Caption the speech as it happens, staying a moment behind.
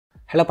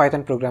Hello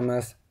Python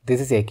programmers, this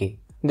is AK.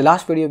 In the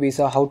last video we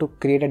saw how to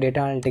create a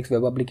data analytics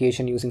web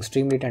application using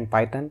Streamlit and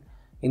Python.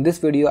 In this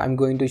video I'm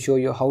going to show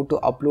you how to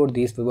upload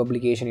this web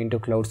application into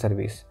cloud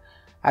service.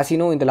 As you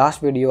know, in the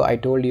last video I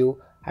told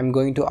you I'm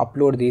going to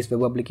upload this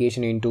web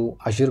application into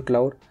Azure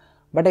cloud,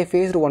 but I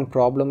faced one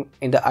problem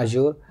in the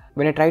Azure.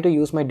 When I tried to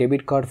use my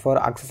debit card for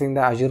accessing the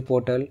Azure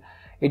portal,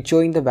 it's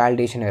showing the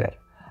validation error.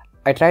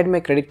 I tried my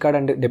credit card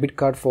and debit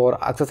card for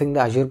accessing the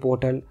Azure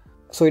portal,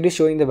 so it is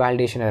showing the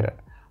validation error.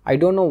 I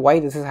don't know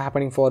why this is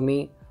happening for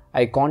me.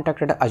 I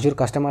contacted Azure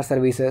customer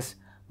services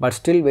but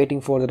still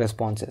waiting for the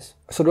responses.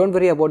 So don't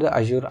worry about the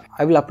Azure.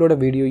 I will upload a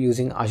video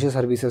using Azure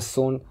services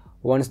soon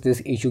once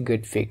this issue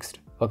gets fixed.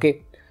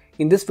 Okay.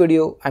 In this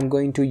video, I'm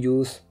going to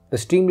use the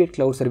Streamlit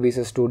cloud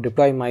services to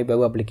deploy my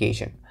web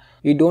application.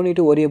 You don't need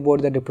to worry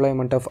about the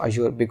deployment of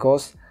Azure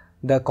because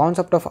the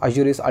concept of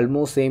Azure is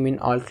almost same in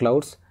all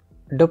clouds.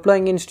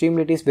 Deploying in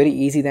Streamlit is very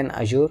easy than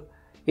Azure.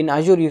 In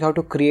Azure, you have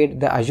to create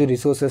the Azure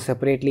resources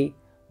separately.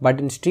 But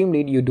in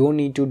Streamlit, you don't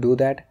need to do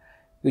that.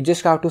 You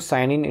just have to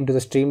sign in into the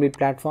Streamlit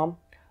platform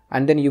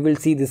and then you will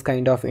see this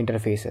kind of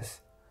interfaces.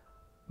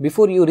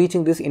 Before you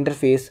reaching this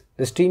interface,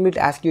 the Streamlit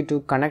asks you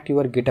to connect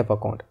your GitHub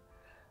account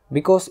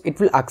because it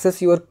will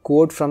access your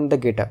code from the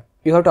GitHub.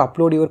 You have to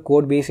upload your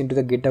code base into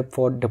the GitHub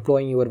for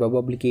deploying your web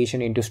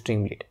application into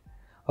Streamlit.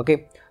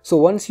 Okay, so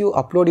once you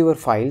upload your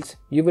files,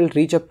 you will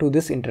reach up to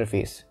this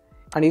interface.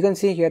 And you can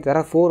see here there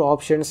are 4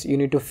 options you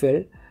need to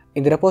fill.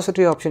 In the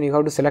repository option, you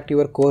have to select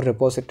your core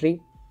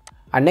repository.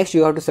 And next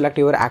you have to select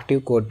your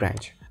active code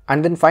branch.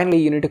 And then finally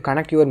you need to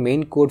connect your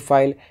main code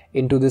file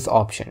into this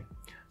option.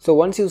 So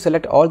once you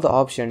select all the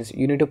options,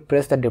 you need to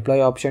press the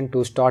deploy option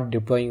to start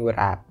deploying your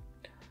app.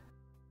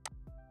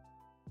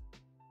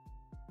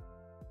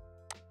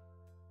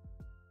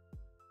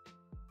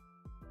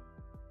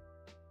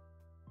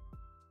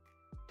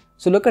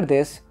 So look at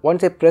this,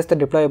 once I press the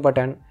deploy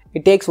button,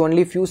 it takes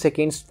only few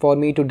seconds for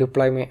me to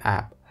deploy my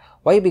app.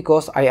 Why?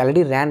 Because I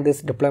already ran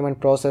this deployment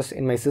process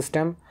in my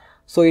system.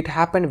 So it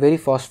happened very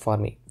fast for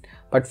me,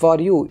 but for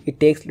you it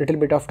takes little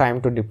bit of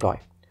time to deploy.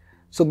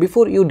 So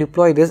before you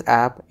deploy this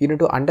app, you need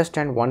to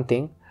understand one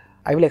thing.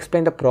 I will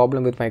explain the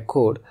problem with my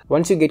code.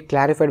 Once you get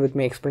clarified with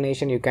my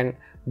explanation, you can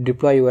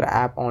deploy your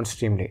app on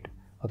Streamlit.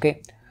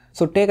 Okay,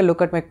 so take a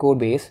look at my code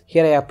base.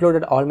 Here I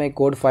uploaded all my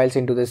code files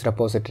into this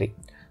repository.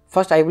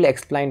 First I will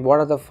explain what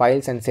are the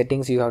files and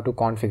settings you have to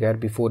configure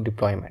before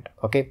deployment.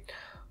 Okay,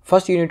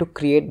 first you need to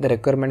create the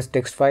requirements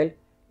text file.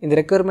 In the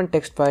requirement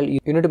text file, you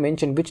need to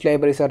mention which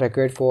libraries are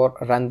required for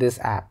run this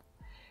app.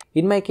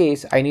 In my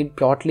case, I need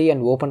plotly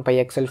and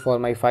openpyxl for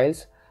my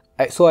files.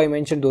 So I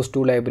mentioned those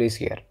 2 libraries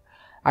here.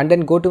 And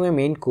then go to my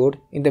main code.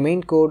 In the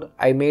main code,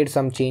 I made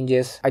some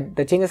changes.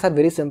 The changes are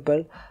very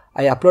simple.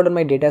 I uploaded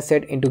my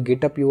dataset into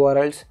GitHub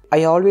URLs.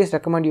 I always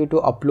recommend you to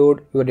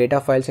upload your data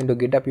files into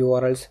GitHub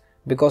URLs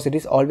because it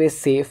is always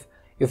safe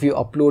if you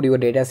upload your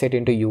dataset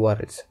into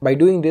URLs. By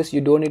doing this,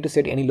 you don't need to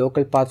set any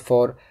local path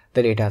for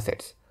the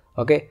datasets.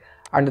 Okay.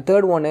 And the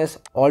third one is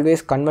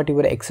always convert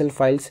your Excel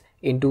files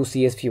into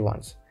CSV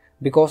ones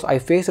because I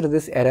faced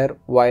this error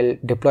while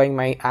deploying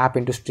my app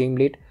into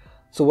Streamlit.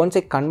 So once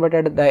I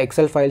converted the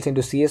Excel files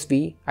into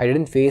CSV, I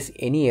didn't face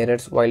any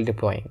errors while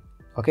deploying.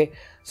 Okay,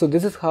 so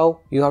this is how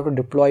you have to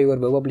deploy your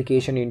web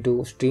application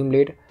into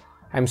Streamlit.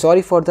 I'm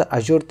sorry for the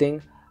Azure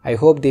thing. I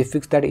hope they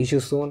fix that issue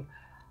soon.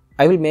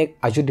 I will make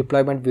Azure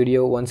deployment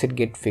video once it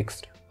gets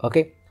fixed.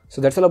 Okay,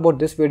 so that's all about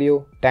this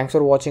video. Thanks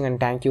for watching and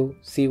thank you.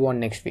 See you on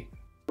next week.